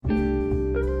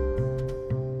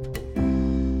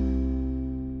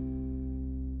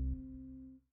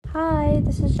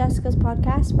This is Jessica's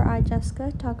podcast where I,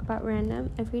 Jessica, talk about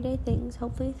random, everyday things.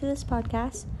 Hopefully through this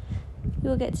podcast, you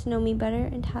will get to know me better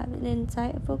and have an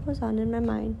insight of what goes on in my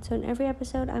mind. So in every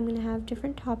episode, I'm going to have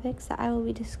different topics that I will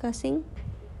be discussing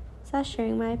 /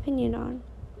 sharing my opinion on.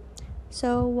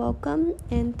 So welcome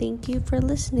and thank you for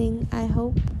listening. I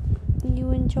hope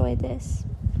you enjoy this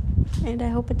and I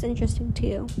hope it's interesting to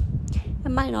you. It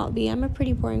might not be. I'm a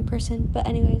pretty boring person, but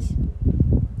anyways.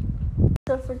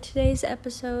 So for today's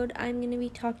episode, I'm going to be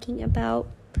talking about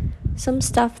some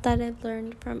stuff that I've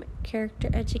learned from character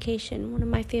education, one of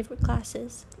my favorite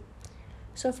classes.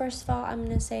 So first of all, I'm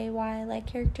going to say why I like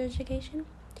character education.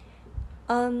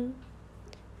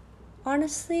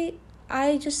 Honestly,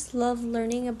 I just love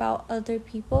learning about other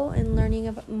people and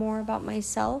learning more about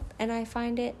myself, and I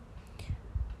find it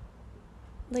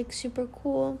super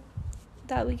cool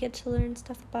that we get to learn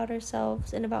stuff about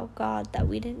ourselves and about God that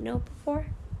we didn't know before.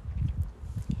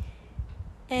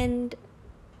 And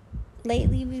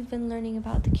lately we've been learning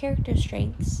about our character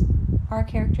strengths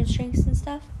and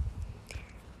stuff.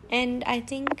 And I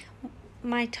think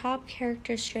my top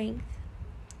character strength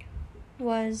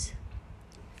was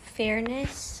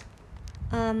fairness.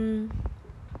 It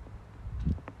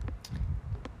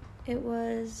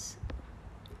was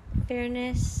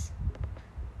fairness,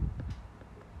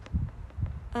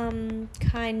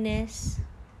 kindness.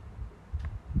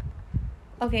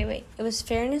 It was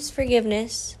fairness,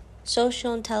 forgiveness,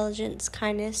 social intelligence,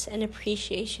 kindness, and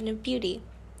appreciation of beauty.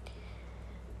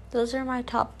 Those are my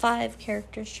top 5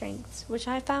 character strengths, which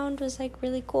I found was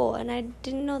really cool, and I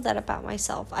didn't know that about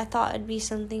myself. I thought it'd be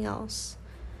something else.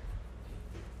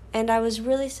 And I was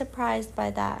really surprised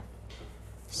by that.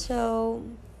 So,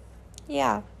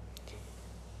 yeah.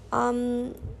 I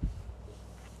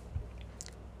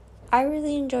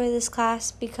really enjoy this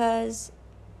class because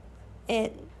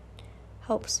it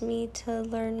helps me to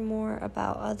learn more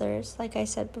about others, like I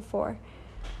said before.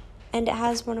 And it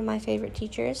has one of my favorite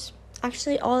teachers.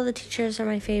 Actually, all of the teachers are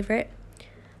my favorite.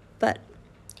 But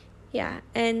yeah,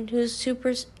 and he's a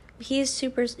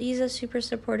super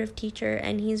supportive teacher,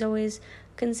 and he's always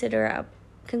considerate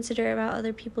about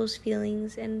other people's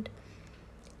feelings, and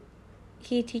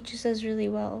he teaches us really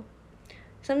well.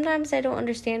 Sometimes I don't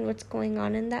understand what's going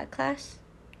on in that class,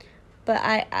 but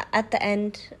at the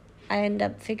end I end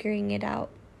up figuring it out.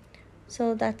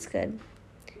 So that's good.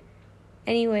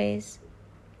 Anyways,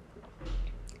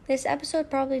 this episode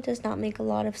probably does not make a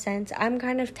lot of sense. I'm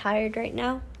kind of tired right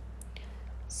now.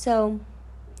 So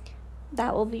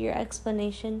that will be your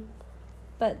explanation.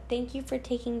 But thank you for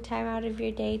taking time out of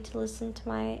your day to listen to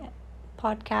my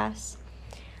podcast.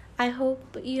 I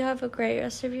hope you have a great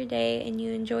rest of your day and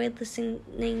you enjoyed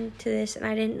listening to this and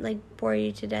I didn't bore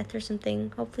you to death or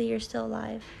something. Hopefully you're still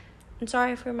alive. I'm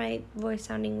sorry for my voice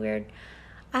sounding weird.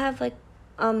 I have a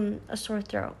sore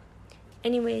throat.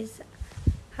 Anyways,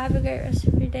 have a great rest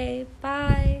of your day.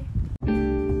 Bye.